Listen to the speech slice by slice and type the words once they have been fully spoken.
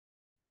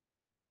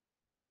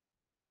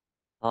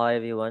Hi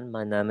everyone,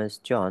 my name is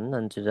John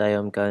and today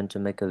I'm going to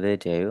make a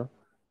video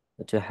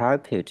to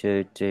help you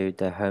to do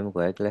the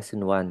homework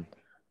lesson 1.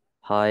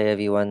 Hi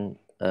everyone,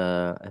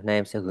 hôm nay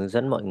em sẽ hướng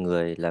dẫn mọi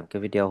người làm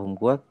cái video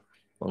homework.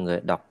 Mọi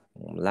người đọc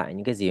lại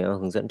những cái gì em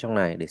hướng dẫn trong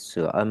này để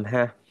sửa âm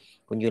ha.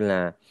 Cũng như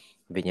là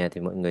về nhà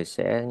thì mọi người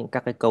sẽ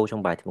các cái câu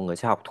trong bài thì mọi người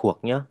sẽ học thuộc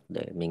nhá,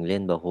 để mình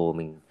lên bờ hồ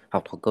mình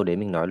học thuộc câu đấy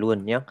mình nói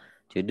luôn nhá.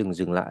 Chứ đừng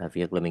dừng lại ở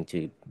việc là mình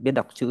chỉ biết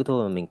đọc chữ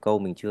thôi mà câu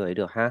mình chưa ấy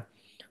được ha.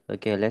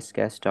 Okay, let's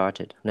get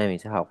started. Hôm nay mình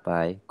sẽ học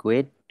bài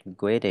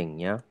grading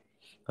nhé.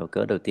 Ở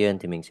cỡ đầu tiên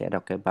thì mình sẽ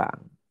đọc cái bảng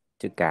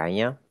chữ cái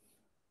nhé.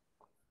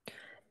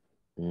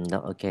 Đó,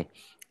 ok.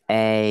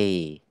 A,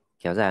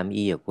 kéo dài âm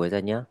y ở cuối ra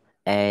nhé.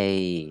 A,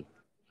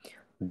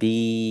 B,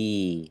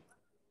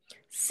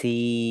 C,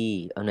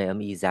 âm này âm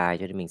y dài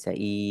cho nên mình sẽ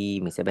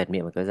mình sẽ bẹt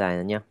miệng và kéo dài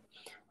ra nhé.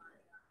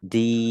 D,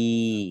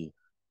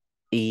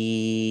 E,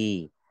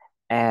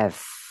 F,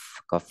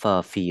 có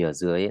phờ phì ở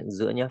dưới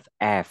giữa nhé.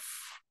 F,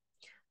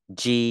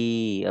 G,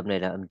 âm này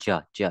là âm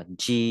chở, G,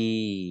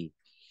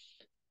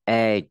 H,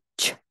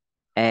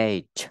 H,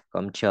 có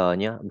âm chờ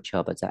nhá, âm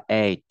chờ bật ra H,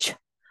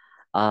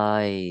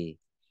 I,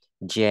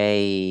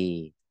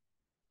 J,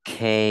 K,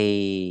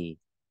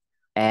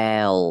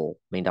 L,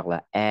 mình đọc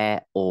là E,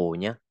 O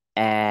nhá,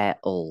 E,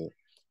 O,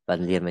 và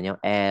liền vào nhau,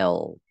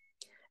 L,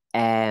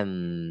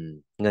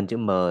 M, ngân chữ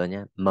M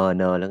nhá, M, N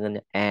là ngân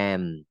nhá,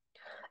 M,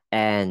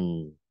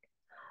 N,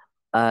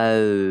 O,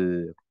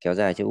 kéo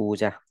dài chữ U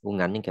ra, U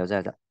ngắn nhưng kéo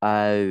dài ra, O,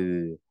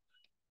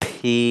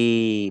 P,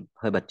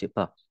 hơi bật chữ P,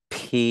 P,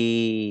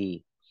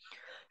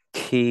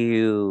 Q,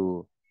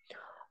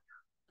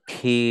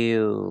 Q,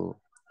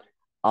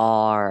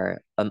 R,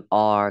 âm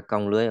R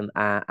cong lưỡi âm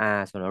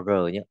A xong nó R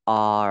nhé,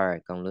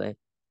 R cong lưỡi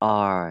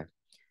R,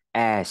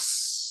 S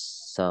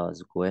sờ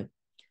dưới cuối,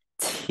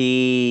 T,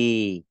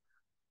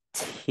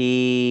 T,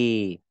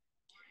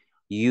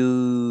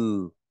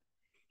 U,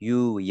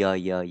 U, dễ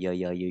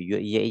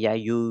giá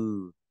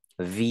U,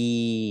 V,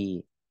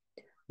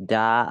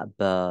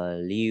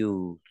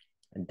 W,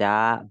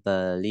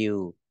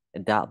 W,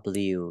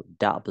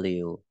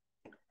 W,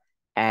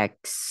 X,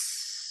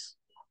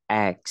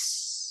 X,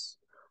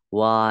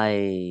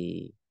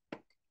 Y,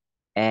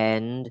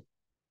 and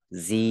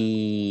Z.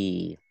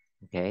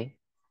 Okay.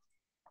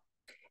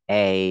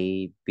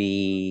 A, B,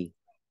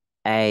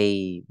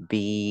 A, B,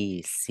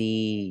 C,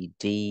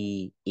 D,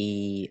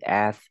 E,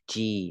 F,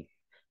 G,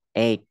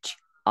 H,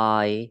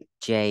 I,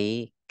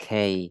 J,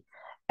 K,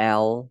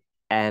 L,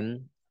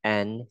 M,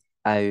 N,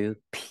 O,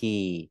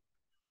 P,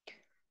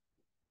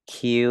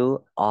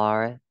 Q,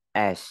 R,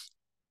 S,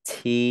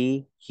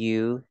 T,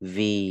 U,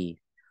 V,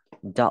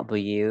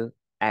 W,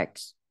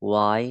 X,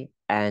 Y,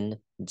 and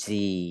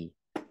Z.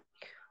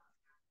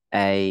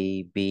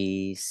 A,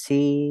 B,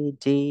 C,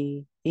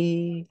 D,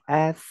 E,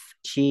 F,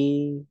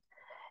 G,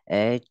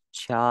 H,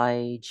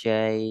 I,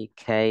 J,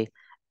 K,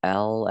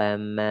 L,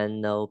 M,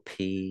 N, O,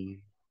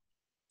 P,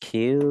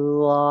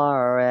 Q,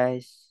 R,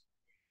 S,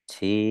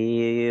 T,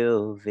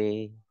 U,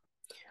 V,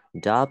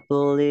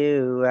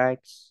 W,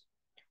 X,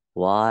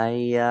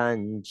 Y,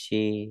 and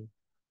G.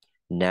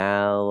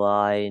 Now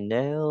I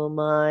know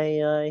my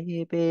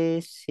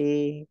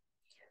ABC.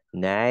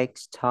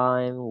 Next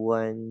time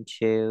when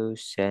you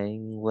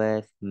sing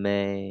with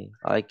me.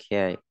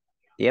 Okay.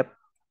 Tiếp.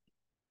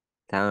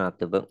 Thao lập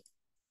từ vựng.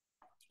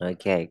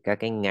 Okay. Các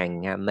cái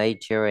ngành ha.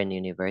 Major and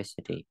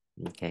university.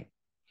 Okay.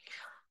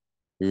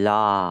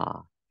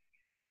 Law.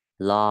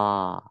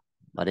 Law.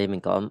 Ở đây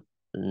mình có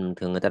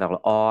thường người ta đọc là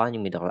O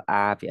nhưng mình đọc là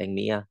A vì anh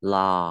Mỹ.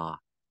 Law.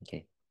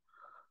 Okay.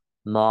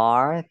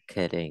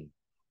 Marketing.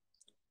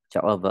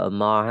 Chọn ở vợ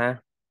more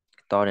ha.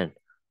 To lên.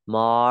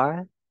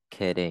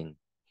 Marketing.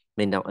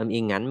 Mình đọc âm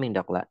y ngắn mình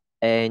đọc là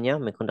e nhé,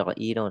 mình không đọc là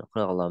y đâu,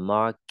 không đọc là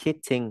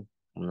marketing,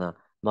 là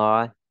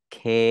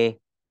marketing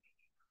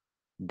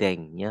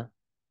nhé,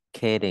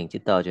 marketing chữ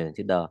tờ chuyển thành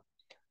chữ đờ,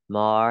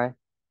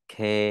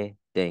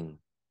 marketing,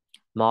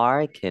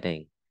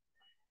 marketing.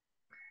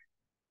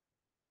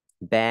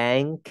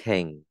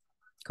 Banking,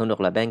 không đọc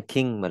là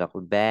banking mà đọc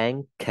là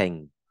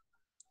banking,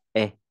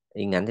 e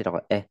y ngắn thì đọc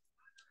là e.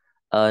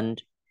 And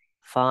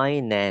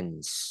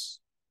finance,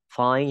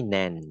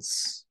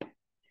 finance.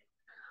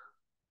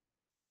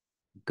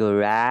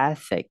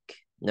 Graphic,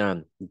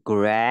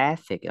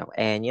 graphic đọc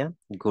e nhé,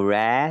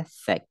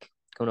 graphic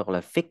không đọc là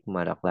fic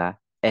mà đọc là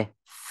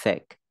fic,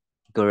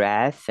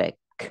 graphic.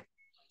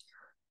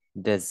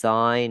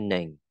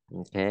 Designing,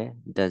 ok,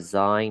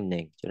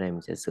 designing chỗ này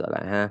mình sẽ sửa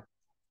lại ha,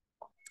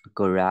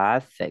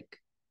 graphic,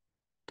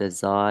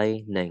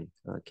 designing,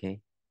 ok,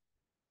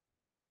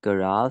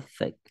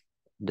 graphic,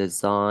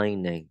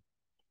 designing,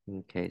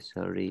 ok,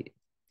 sorry,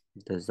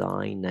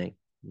 designing,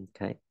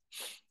 ok,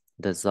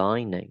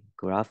 designing,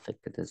 graphic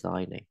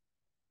designing.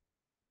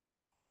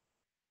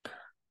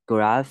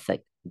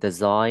 Graphic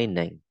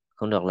designing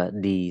không được là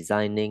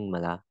designing mà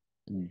là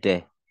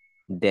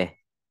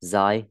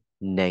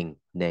designing,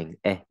 nền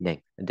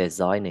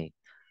designing,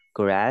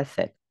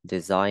 graphic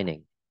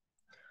designing.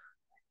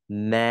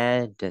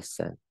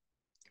 Medicine,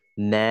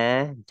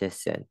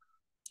 medicine,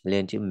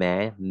 liền chữ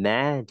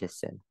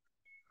medicine,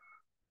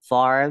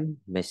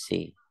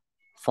 Pharmacy.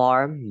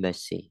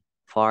 Pharmacy.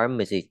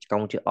 Pharmacy.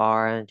 Công chữ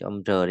R, chữ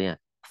âm R đi nè.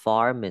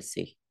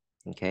 Pharmacy.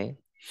 Ok.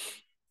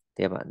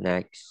 Tiếp bạn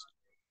next.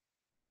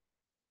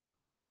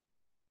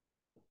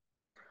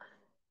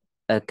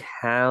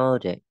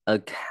 Accounting.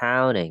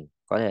 Accounting.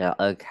 Có thể là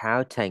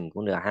accounting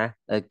cũng được ha.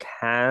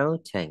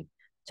 Accounting.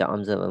 Chọn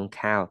âm dương âm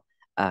count.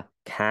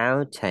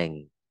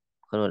 Accounting.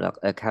 Không được là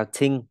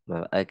accounting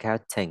mà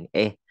accounting.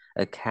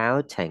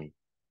 Accounting.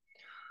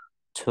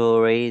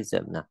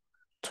 Tourism nè.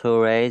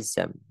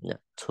 Tourism nè.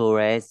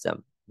 Tourism.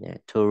 Yeah,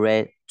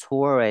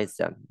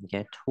 tourism.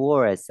 Okay,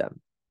 tourism.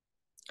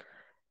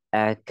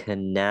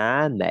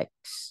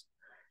 Economics.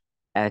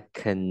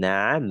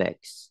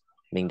 Economics.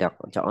 Mình đọc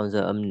chọn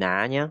giờ âm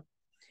ná nhé.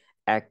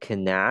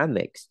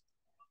 Economics.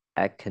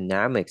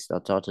 Economics. Đó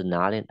cho từ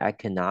ná lên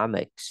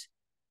economics.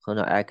 Không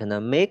là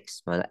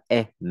economics mà là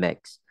mix.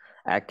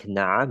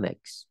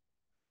 Economics.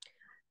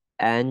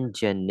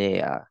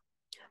 Engineer.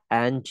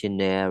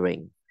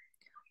 Engineering.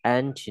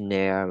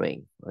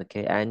 Engineering.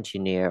 Okay,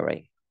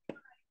 engineering.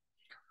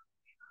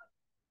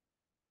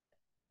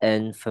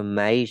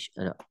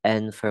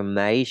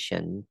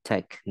 Information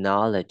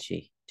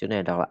technology. Chỗ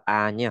này đọc là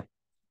A nhé.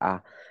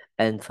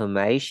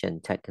 Information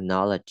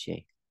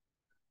technology.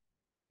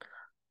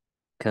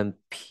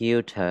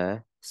 Computer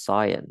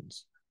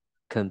science.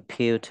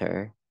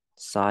 Computer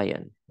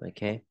science.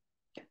 Okay.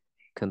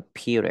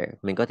 Computer.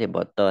 Mình có thể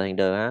bỏ tờ thành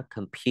đờ ha.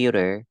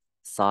 Computer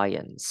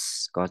science.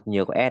 Có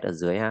nhiều có S ở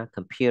dưới ha.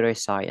 Computer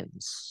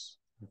science.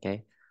 Okay.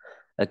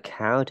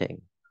 Accounting.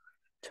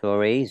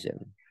 Tourism.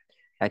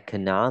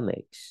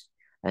 Economics.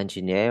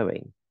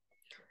 Engineering.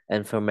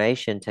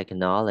 Information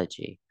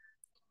technology.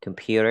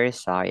 Computer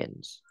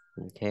science.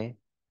 Okay.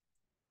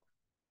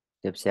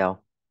 Tiếp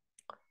theo.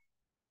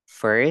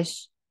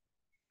 First.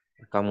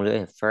 Công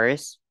lưỡi.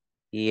 First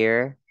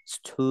year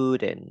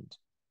student.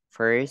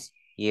 First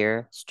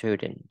year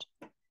student.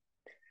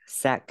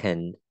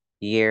 Second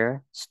year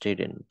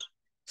student.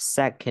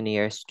 Second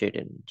year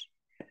student.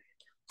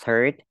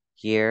 Third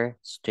year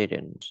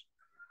student.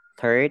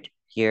 Third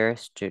year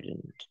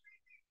student.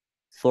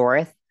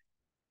 Fourth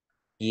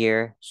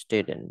year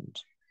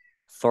student.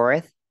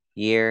 Fourth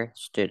year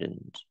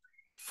student.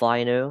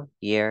 Final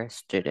year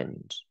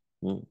student.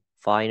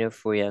 Final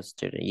year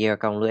student. Year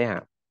công lưỡi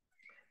hả?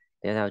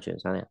 Tiếp theo chuyển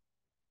sang này.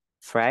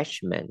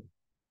 Freshman.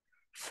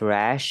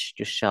 Fresh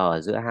chữ sờ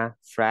ở giữa ha.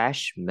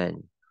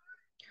 Freshman.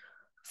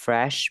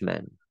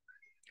 Freshman.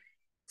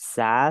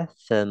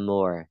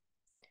 Sophomore.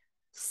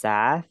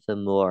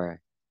 Sophomore.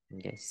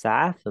 Okay.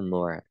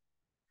 Sophomore.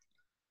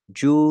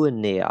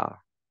 Junior.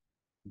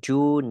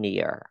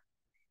 Junior.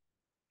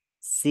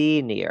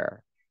 Senior.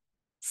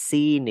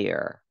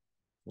 Senior.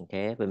 Ok,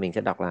 vậy mình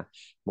sẽ đọc là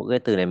mỗi cái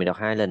từ này mình đọc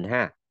 2 lần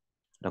ha.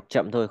 Đọc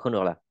chậm thôi, không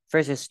được là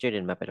first year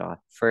student mà phải đọc là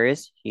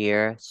first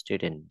year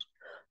student.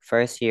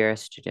 First year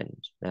student.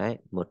 Đấy,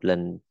 một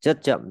lần rất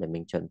chậm để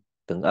mình chuẩn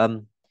từng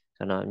âm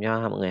cho nó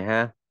nho mọi người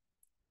ha.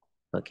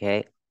 Ok,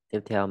 tiếp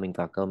theo mình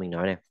vào câu mình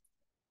nói này.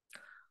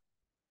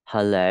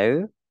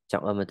 Hello,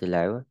 trọng âm từ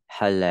lâu.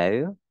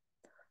 Hello,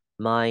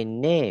 my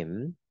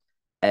name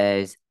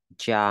is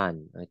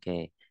John.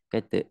 Ok,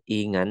 cái từ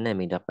y ngắn này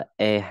mình đọc là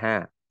e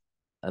ha.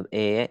 Âm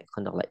e ấy,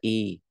 không đọc là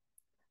y.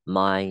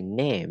 My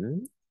name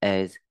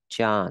is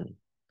John.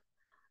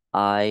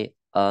 I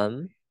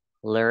am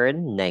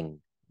learning.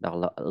 Đọc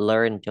là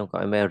learn trong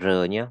có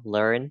MR nhé.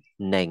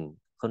 Learning.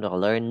 Không đọc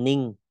là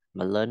learning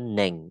mà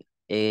learning.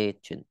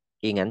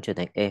 Y ngắn chuyển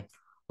thành e.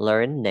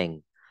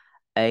 Learning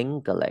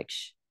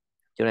English.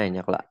 Chỗ này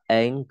đọc là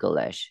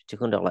English chứ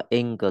không đọc là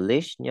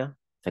English nhé.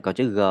 Phải có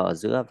chữ G ở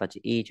giữa và chữ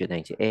Y chuyển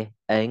thành chữ E.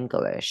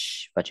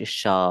 English. Và chữ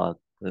S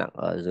nặng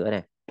ở giữa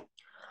này.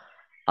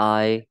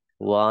 I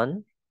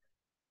want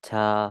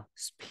to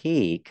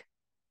speak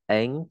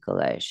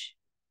English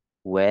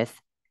with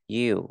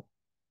you.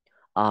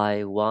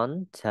 I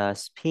want to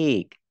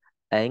speak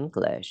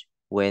English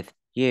with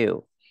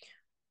you.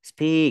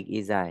 Speak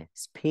is I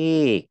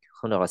speak.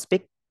 Không đọc là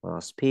speak.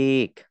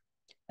 Speak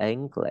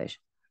English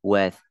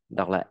with.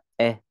 Đọc là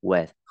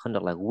with. Không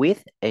đọc là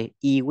with.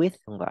 With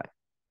không phải.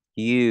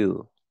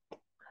 You.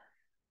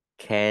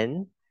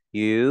 Can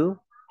you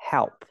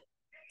help?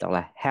 Đọc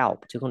là help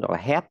chứ không đọc là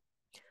help.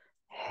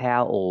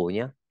 Help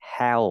nhé.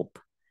 Help.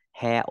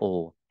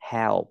 Help.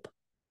 Help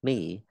me.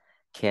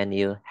 Can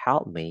you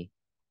help me?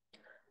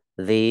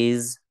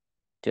 These.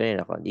 Chữ này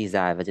là còn đi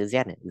dài và chữ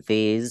Z này.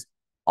 These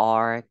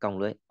are cong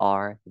lưỡi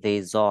are.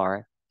 These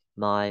are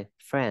my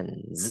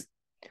friends.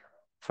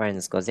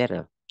 Friends có Z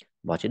rồi.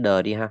 Bỏ chữ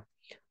đờ đi ha.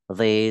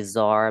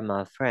 These are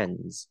my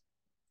friends.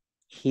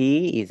 He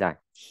is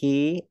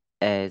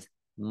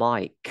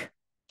Mike.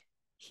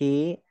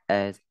 He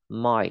is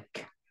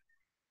Mike.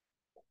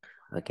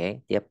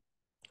 Okay, tiếp.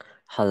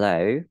 Hello,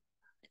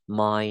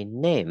 my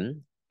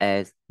name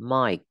is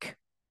Mike.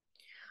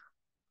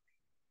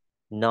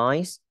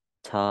 Nice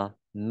to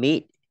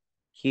meet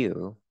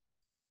you.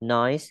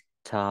 Nice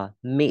to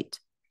meet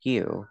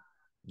you.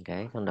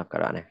 Okay, không đọc cả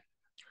đoạn này.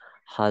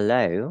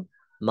 Hello,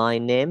 my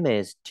name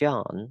is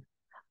John.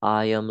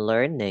 I am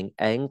learning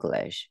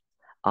English.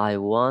 I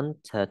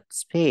want to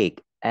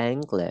speak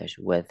English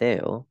with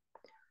you.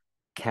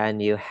 Can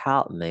you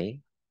help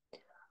me?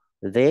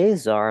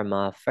 These are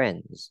my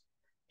friends.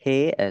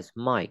 He is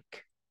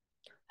Mike.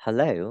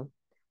 Hello,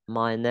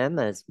 my name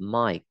is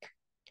Mike.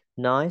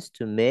 Nice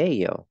to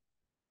meet you.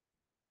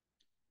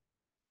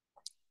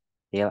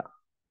 Yeah.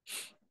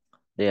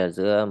 Đây là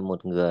giữa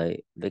một người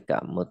với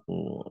cả một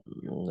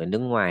người nước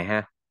ngoài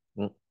ha.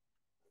 Ừ.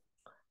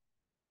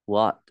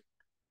 What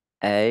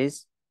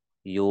is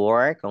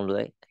your con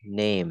lưỡi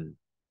name?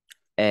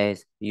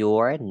 Is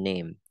your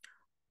name?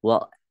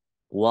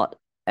 What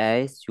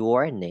is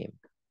your name?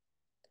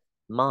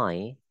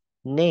 My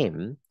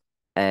name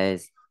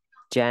is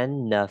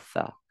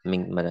Jennifer.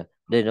 Mình mà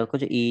đây nó có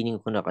chữ y nhưng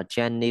không đọc là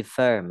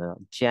Jennifer mà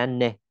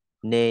Jenny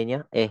nê nhá.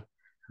 Ê,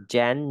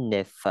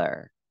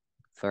 Jennifer.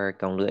 For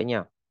con lưỡi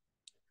nha.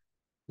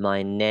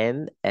 My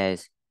name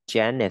is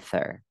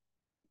Jennifer.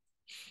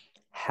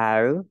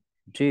 How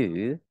do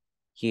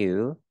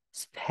you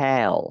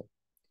spell?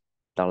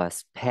 Đó là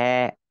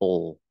spell.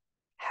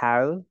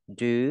 How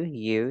do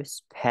you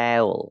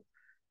spell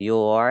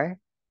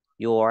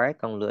your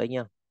con lưỡi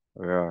nha.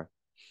 Rồi.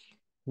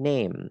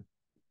 Name.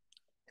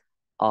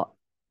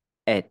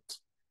 It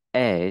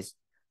is.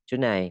 Chỗ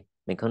này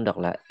mình không đọc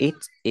là it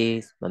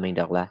is mà mình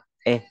đọc là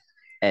it.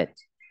 It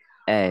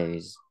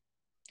is.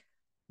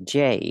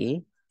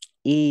 J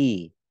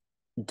E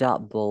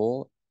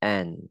double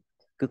N.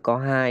 Cứ có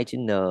hai chữ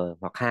N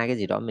hoặc hai cái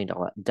gì đó mình đọc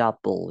là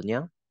double nhé.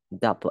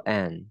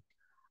 Double N.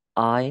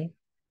 I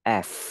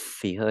F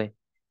phì hơi.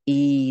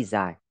 E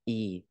dài. E.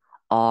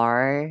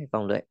 R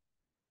vòng lưỡi.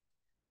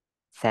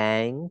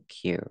 Thank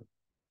you.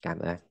 Cảm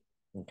ơn.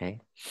 Ok.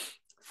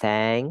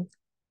 Thank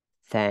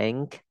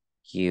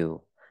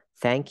you.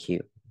 Thank you.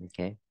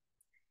 Okay.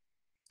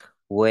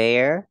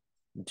 Where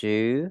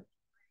do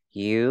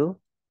you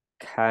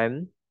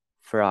come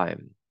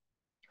from?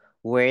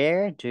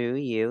 Where do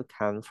you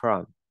come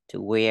from? Chữ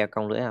where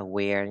con lưỡi là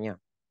where nha.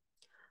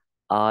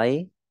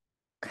 I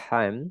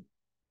come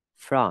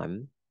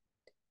from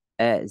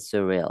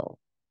Israel.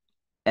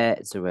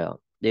 Israel.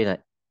 Đây là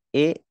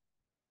it,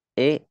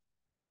 it.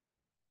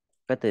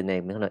 Cái từ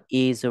này mình không nói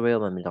Israel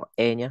mà mình đọc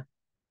e nhé.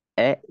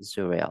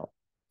 Israel.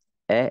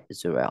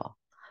 Israel.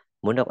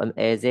 Muốn đọc âm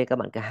e z các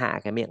bạn cứ hạ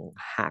cái miệng,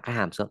 hạ cái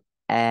hàm xuống.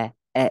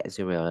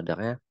 Israel là được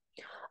nhé.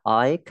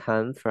 I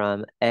come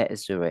from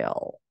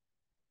Israel.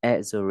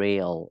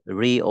 Israel.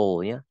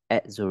 Real nhé.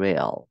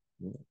 Israel.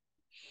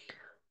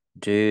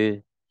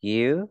 Do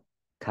you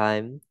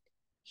come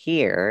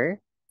here?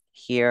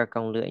 Here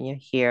con lưỡi nhé.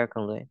 Here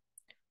con lưỡi.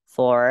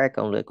 For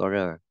con lưỡi có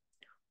r.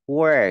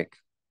 Work.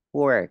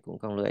 Work cũng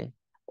con lưỡi.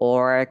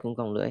 Or cũng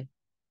con lưỡi.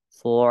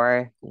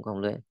 For cũng con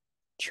lưỡi.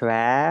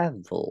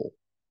 Travel.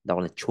 Đọc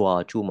là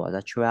chua, chu mở ra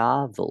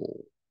travel.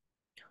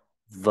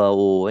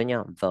 Vowel ấy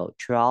nhá. Vowel.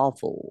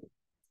 Travel.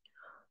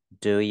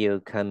 Do you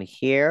come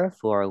here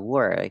for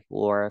work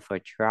or for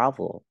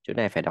travel? Chỗ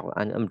này phải đọc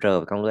ăn âm r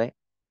với con lưỡi.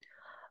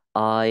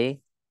 I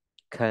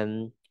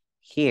come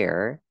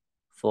here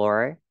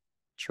for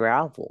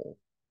travel.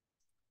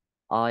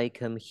 I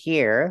come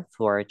here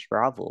for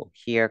travel.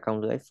 Here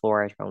con lưỡi,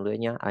 for con lưỡi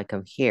nhá. I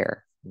come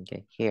here.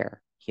 Okay, here,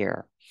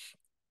 here.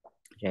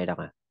 Đây đọc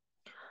à.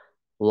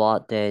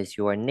 What is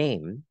your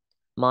name?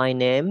 My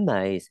name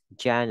is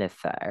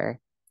Jennifer.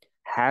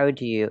 How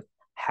do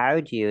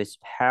you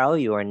spell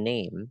your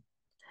name?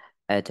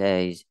 It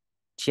is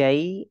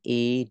Jennifer.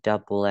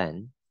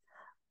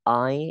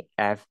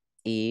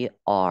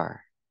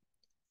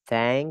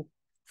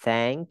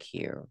 Thank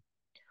you.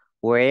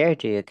 Where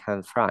do you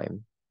come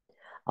from?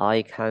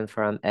 I come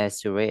from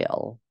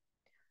Israel.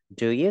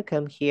 Do you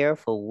come here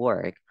for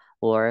work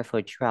or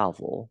for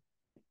travel?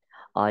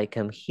 I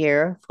come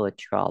here for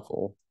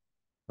travel.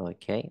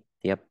 Okay.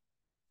 Yep.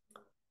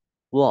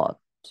 What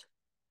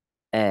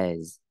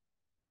is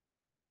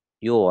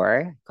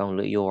your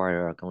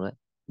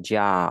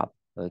job?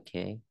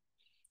 Okay.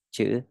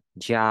 Chữ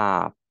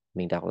job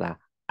mình đọc là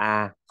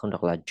a, không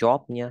đọc là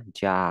job nhé.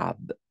 Job.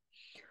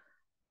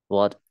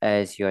 What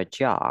is your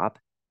job?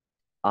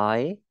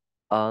 I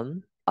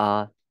am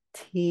a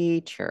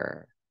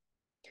teacher.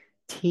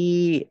 T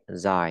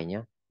dài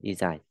nhá. Y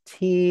dài.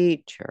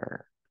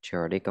 Teacher.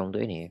 Chờ đi con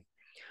lưỡi nè.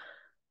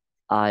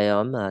 I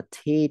am a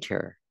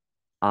teacher.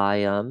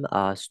 I am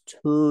a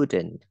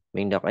student.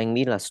 Mình đọc anh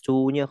biết là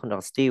stu nhá, không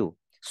đọc still.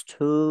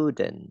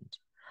 Student.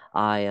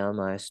 I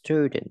am a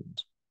student.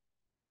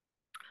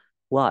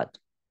 What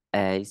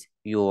is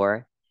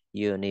your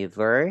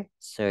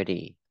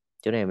university?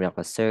 Chỗ này mình đọc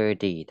là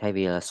 30 thay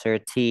vì là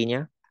 30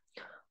 nhá.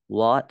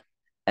 What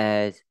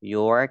is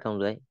your con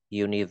lưỡi?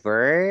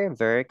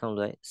 Con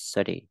lưỡi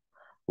study.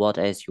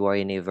 What is your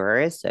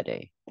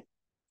university?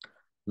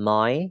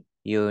 My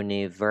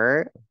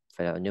universe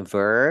phải là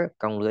universe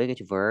con lưỡi cái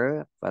chữ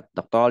ver và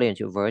đọc to liền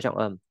chữ ver trong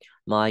âm.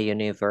 My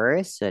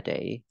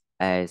university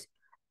is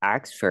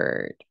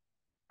Oxford.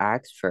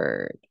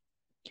 Oxford.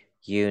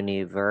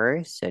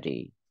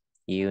 University.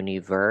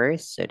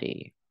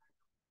 University.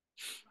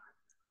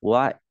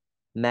 What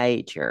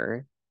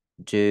major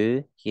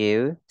do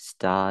you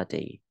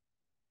study?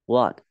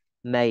 What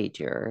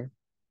major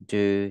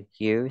do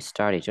you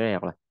study? Chỗ này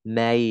đọc là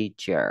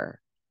major.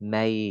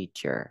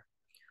 Major.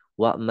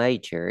 What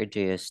major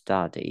do you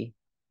study?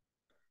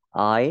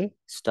 I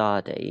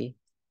study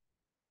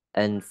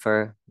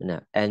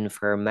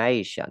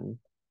information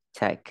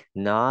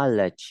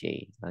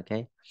technology.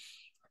 Okay.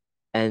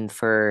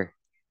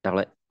 Đọc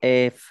là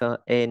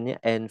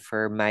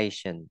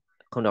information,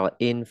 không đọc là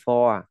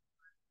info.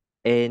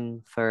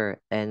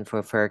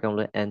 Không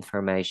là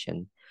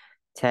information.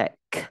 Tech,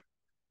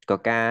 có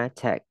ca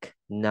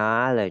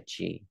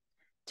technology.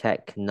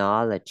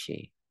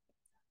 Technology.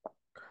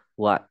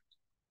 What?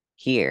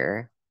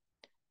 Here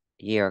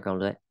còn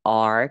lưỡi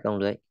R còn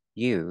lưỡi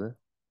U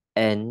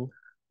N,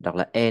 đọc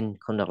là N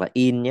không đọc là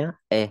in nhé.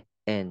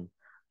 N.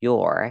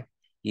 Your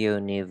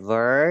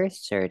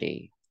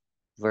university.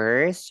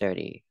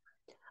 University.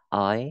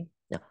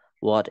 No.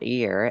 What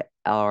year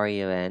are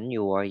you in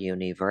your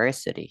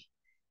university?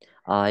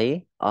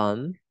 I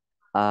am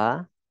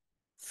a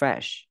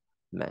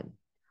freshman.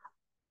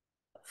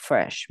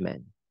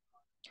 Freshman.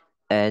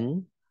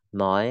 In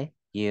my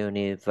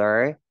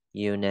university.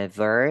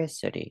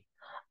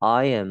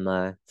 I am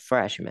a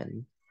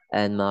freshman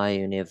in my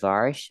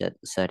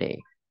university.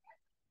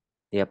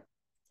 Yep,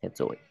 hết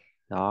rồi.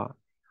 Đó.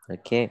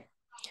 Ok.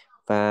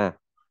 Và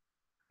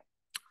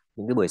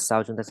những cái buổi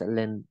sau chúng ta sẽ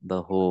lên bờ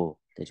hồ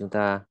để chúng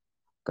ta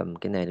cầm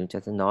cái này chúng ta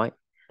sẽ nói.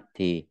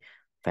 Thì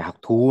phải học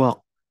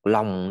thuộc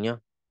lòng nhá.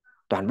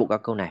 Toàn bộ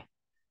các câu này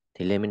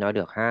thì lên mới nói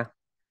được ha.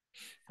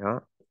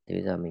 Đó. Thì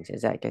bây giờ mình sẽ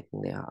dạy cách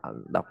để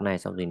đọc này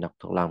xong rồi đọc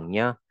thuộc lòng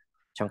nhá.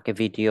 Trong cái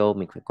video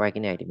mình phải quay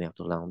cái này để mình học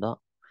thuộc lòng đó.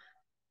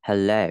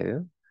 Hello,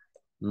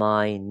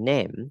 my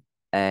name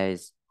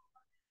is,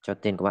 cho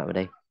tên của bạn vào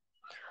đây.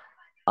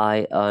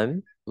 I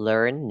am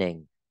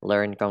learning.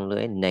 Learn con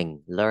lưỡi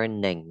nền,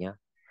 learning nhá.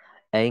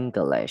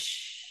 English.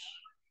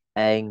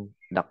 Anh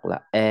đọc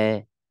là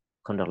e,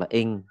 không đọc là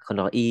in, không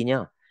đọc là y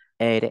nhá.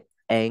 E đấy,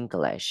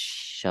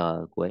 English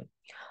cuối.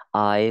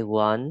 I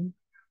want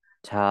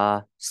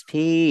to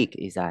speak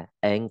is that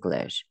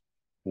English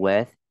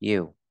with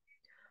you.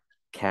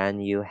 Can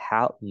you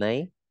help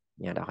me?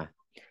 Nhà đọc à.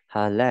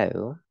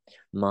 Hello,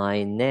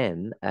 my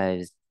name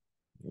is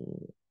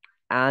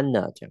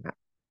Anna chẳng hạn.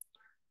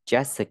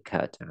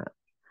 Jessica chẳng hạn.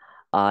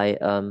 I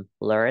am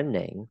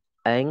learning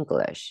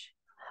English.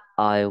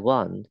 I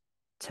want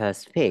to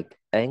speak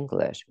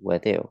English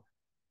with you.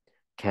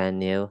 Can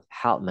you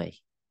help me?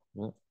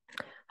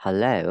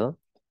 Hello,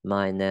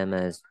 my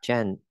name is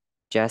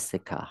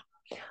Jessica.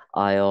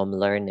 I am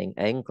learning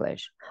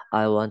English.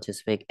 I want to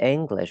speak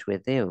English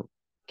with you.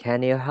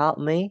 Can you help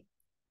me?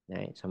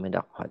 Đấy, xong mình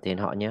đọc hỏi tên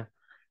họ nhé.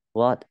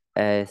 What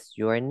is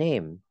your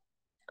name?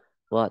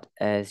 What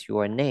is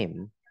your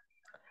name?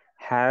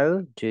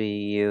 How do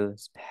you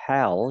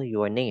spell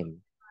your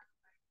name?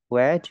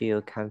 Where do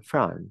you come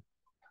from?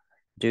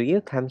 Do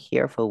you come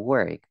here for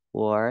work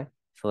or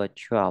for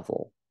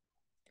travel?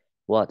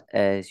 What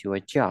is your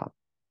job?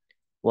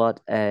 What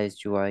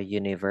is your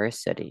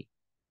university?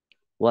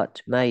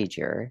 What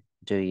major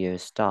do you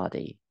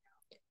study?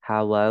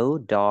 How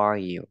old are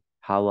you?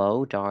 How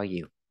old are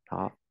you?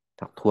 Đó,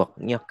 học thuộc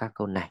nhé các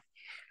câu này.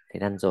 Thế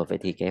nên rồi, vậy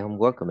thì cái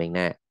homework của mình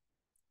nè,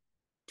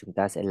 chúng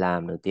ta sẽ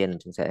làm đầu tiên là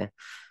chúng sẽ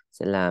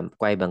làm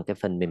quay bằng cái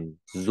phần mềm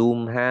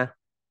Zoom ha.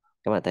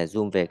 Các bạn tải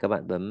Zoom về, các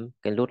bạn bấm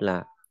cái nút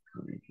là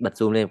bật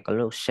Zoom lên, có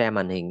nút share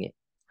màn hình ấy.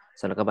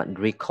 Sau đó các bạn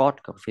record,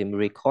 các phim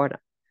record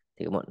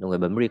thì mọi người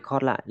bấm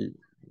record lại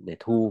để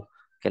thu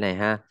cái này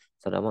ha.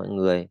 Sau đó mọi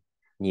người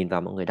nhìn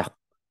vào, mọi người đọc.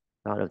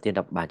 Đó, đầu tiên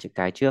đọc bảng chữ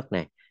cái trước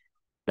này.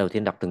 Đầu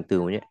tiên đọc từng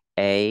từ nhé.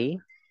 A,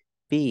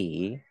 B,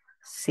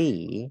 C,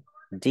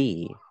 D.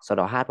 Sau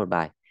đó hát một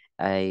bài.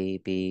 A,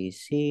 B,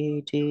 C,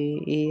 D,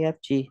 E, F,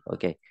 G. Ok.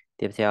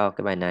 Tiếp theo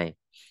cái bài này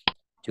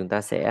chúng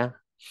ta sẽ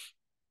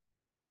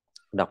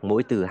đọc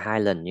mỗi từ 2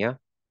 lần nhé.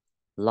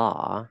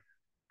 Law,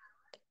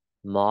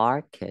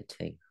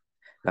 marketing.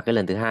 Và cái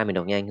lần thứ hai mình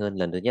đọc nhanh hơn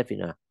lần thứ nhất, vì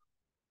là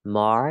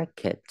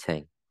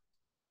marketing.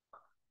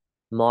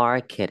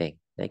 Marketing.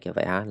 Đấy, kiểu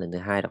vậy ha. Lần thứ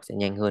hai đọc sẽ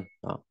nhanh hơn.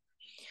 Đó.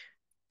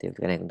 Thì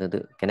cái này cũng tương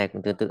tự. Cái này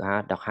cũng tương tự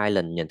ha. Đọc 2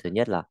 lần. Lần thứ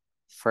nhất là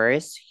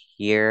first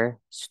year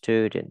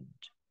student.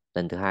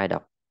 Lần thứ hai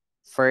đọc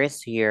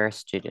first year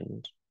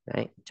student.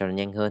 Đấy, cho nó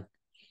nhanh hơn.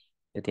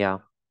 Tiếp theo,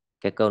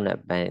 cái câu này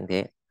bài như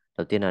thế.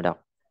 Đầu tiên là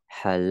đọc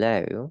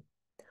hello,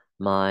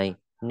 my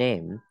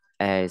name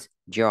is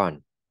John.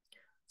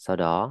 Sau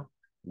đó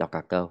đọc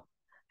cả câu.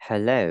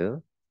 Hello,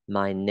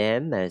 my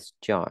name is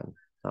John.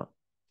 Đó.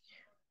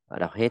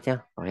 Đọc hết nhé,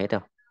 đọc hết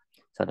đâu.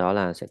 Sau đó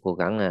là sẽ cố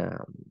gắng là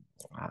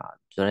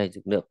chỗ này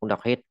lượng cũng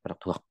đọc hết và đọc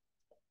thuộc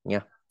nhé.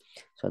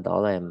 Sau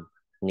đó là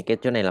những cái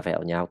chỗ này là phải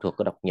ở nhà học thuộc,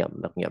 có đọc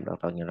nhẩm, đọc nhẩm, đọc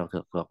nhẩm, đọc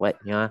thuộc vậy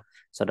nhá.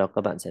 Sau đó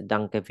các bạn sẽ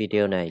đăng cái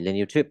video này lên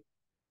YouTube,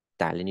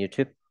 tải lên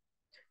YouTube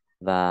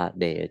và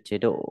để chế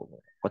độ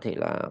có thể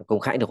là công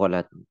khai được, hoặc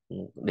là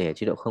để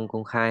chế độ không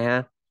công khai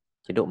ha.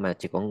 Chế độ mà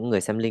chỉ có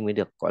người xem link mới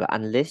được, gọi là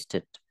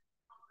unlisted.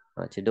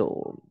 Chế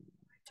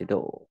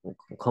độ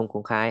không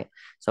công khai.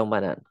 Xong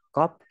bạn ạ,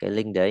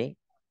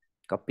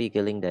 copy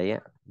cái link đấy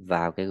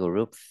vào cái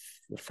group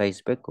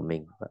Facebook của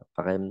mình,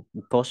 và cái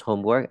post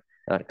homework,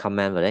 bạn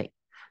comment vào đấy.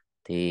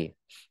 thì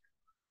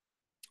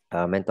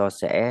mentor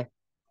sẽ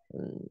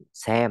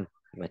xem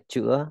và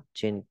chữa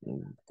trên,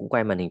 cũng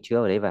quay màn hình chữa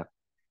ở đấy và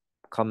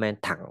comment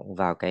thẳng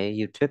vào cái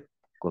YouTube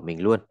của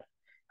mình luôn,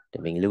 để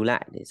mình lưu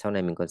lại để sau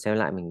này mình còn xem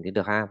lại mình thấy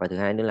được ha. Và thứ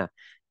hai nữa là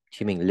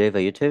khi mình lên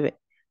vào YouTube ấy,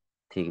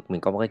 thì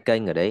mình có một cái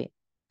kênh ở đấy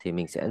thì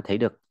mình sẽ thấy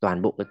được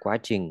toàn bộ cái quá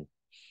trình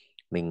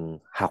mình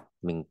học,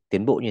 mình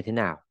tiến bộ như thế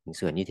nào, mình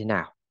sửa như thế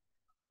nào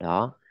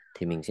đó,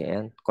 thì mình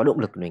sẽ có động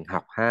lực để mình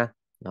học ha.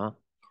 Đó,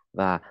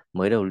 và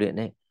mới đầu luyện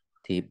ấy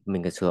thì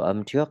mình phải sửa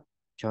âm trước,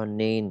 cho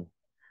nên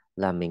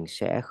là mình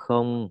sẽ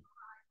không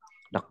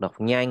đọc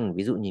đọc nhanh.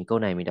 Ví dụ nhìn câu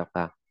này mình đọc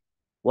là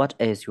What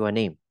is your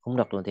name, không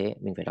đọc luôn thế,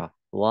 mình phải đọc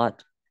What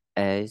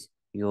is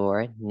your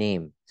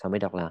name, sau mới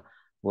đọc là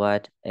What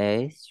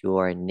is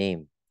your name.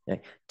 Đấy,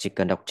 chỉ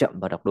cần đọc chậm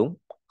và đọc đúng,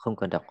 không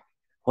cần đọc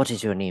What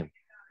is your name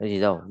cái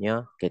gì đâu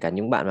nhá. Kể cả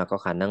những bạn mà có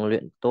khả năng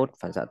luyện tốt,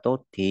 phản xạ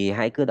tốt thì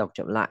hãy cứ đọc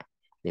chậm lại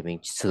để mình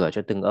sửa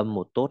cho từng âm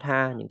một tốt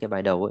ha. Những cái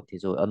bài đầu ấy thì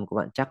rồi âm của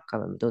bạn chắc các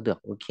bạn mới tốt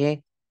được. Ok.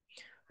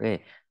 Ok,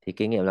 thì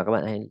kinh nghiệm là các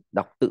bạn hãy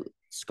đọc tự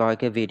coi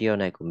cái video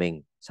này của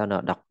mình, sau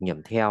đó đọc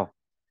nhẩm theo,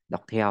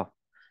 đọc theo.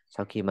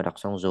 Sau khi mà đọc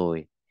xong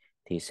rồi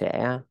thì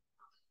sẽ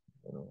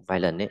vài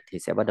lần ấy thì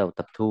sẽ bắt đầu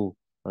tập thu.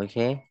 Ok,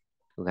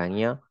 cố gắng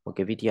nhé. Một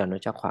cái video nó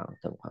chắc khoảng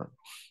tầm khoảng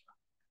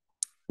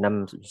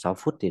 5-6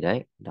 phút thì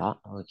đấy. Đó,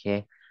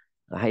 ok.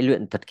 Hãy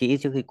luyện thật kỹ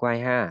trước khi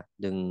quay ha.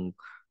 Đừng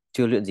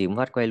chưa luyện gì mà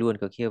phát quay luôn,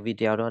 có khi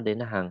video đó đến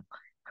là hàng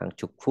hàng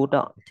chục phút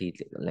đó thì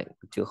lại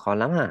chưa, khó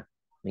lắm hả.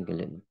 Mình phải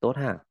luyện tốt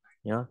ha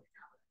nhá.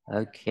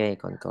 Ok,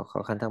 còn có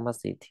khó khăn thắc mắc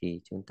gì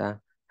thì chúng ta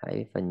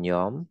hãy phần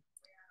nhóm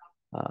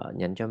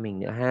nhắn cho mình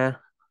nữa ha.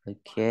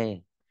 Ok,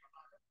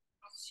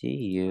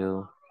 see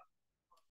you.